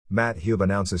Matt Hube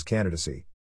announces candidacy.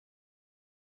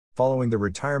 Following the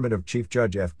retirement of Chief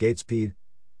Judge F. Gates Pede,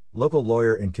 local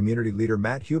lawyer and community leader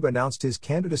Matt Hube announced his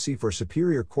candidacy for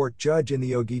Superior Court Judge in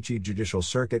the Ogeechee Judicial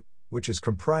Circuit, which is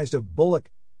comprised of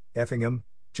Bullock, Effingham,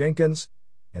 Jenkins,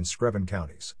 and Screven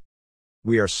counties.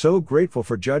 "We are so grateful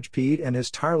for Judge Pede and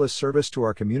his tireless service to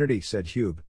our community," said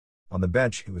Hube. On the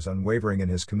bench, he was unwavering in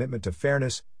his commitment to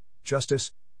fairness,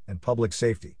 justice, and public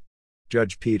safety.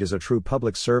 "Judge Pede is a true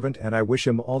public servant, and I wish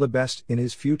him all the best in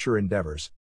his future endeavors."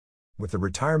 With the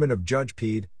retirement of Judge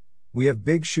Pede, we have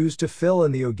big shoes to fill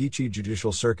in the Ogeechee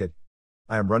Judicial Circuit.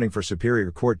 "I am running for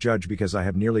Superior Court Judge because I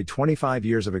have nearly 25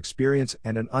 years of experience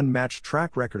and an unmatched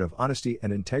track record of honesty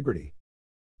and integrity."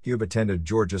 Hube attended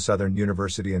Georgia Southern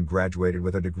University and graduated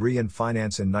with a degree in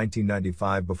finance in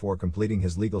 1995 before completing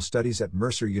his legal studies at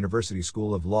Mercer University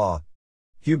School of Law.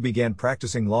 Hube began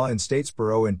practicing law in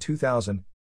Statesboro in 2000.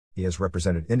 He has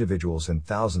represented individuals in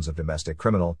thousands of domestic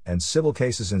criminal and civil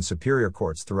cases in superior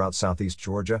courts throughout Southeast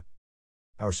Georgia.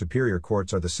 "Our superior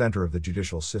courts are the center of the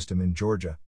judicial system in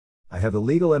Georgia. I have the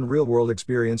legal and real-world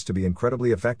experience to be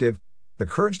incredibly effective, the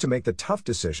courage to make the tough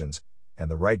decisions, and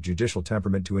the right judicial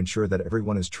temperament to ensure that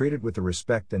everyone is treated with the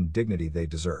respect and dignity they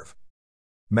deserve."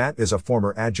 Matt is a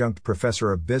former adjunct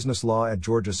professor of business law at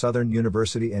Georgia Southern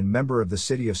University and member of the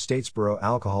City of Statesboro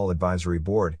Alcohol Advisory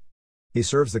Board. He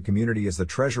serves the community as the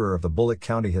treasurer of the Bullock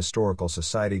County Historical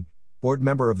Society, board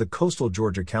member of the Coastal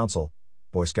Georgia Council,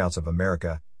 Boy Scouts of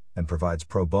America, and provides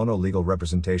pro bono legal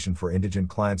representation for indigent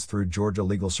clients through Georgia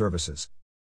Legal Services.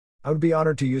 "I would be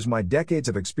honored to use my decades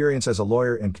of experience as a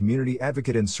lawyer and community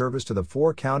advocate in service to the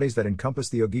 4 counties that encompass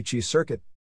the Ogeechee Circuit.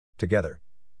 Together,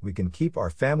 we can keep our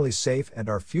families safe and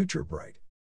our future bright."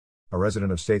 A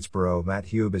resident of Statesboro, Matt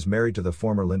Hube is married to the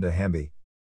former Linda Hamby.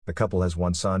 The couple has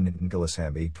one son, Nicholas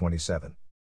Hamby, 27.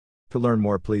 To learn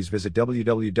more, please visit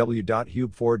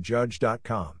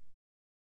www.hubefordjudge.com.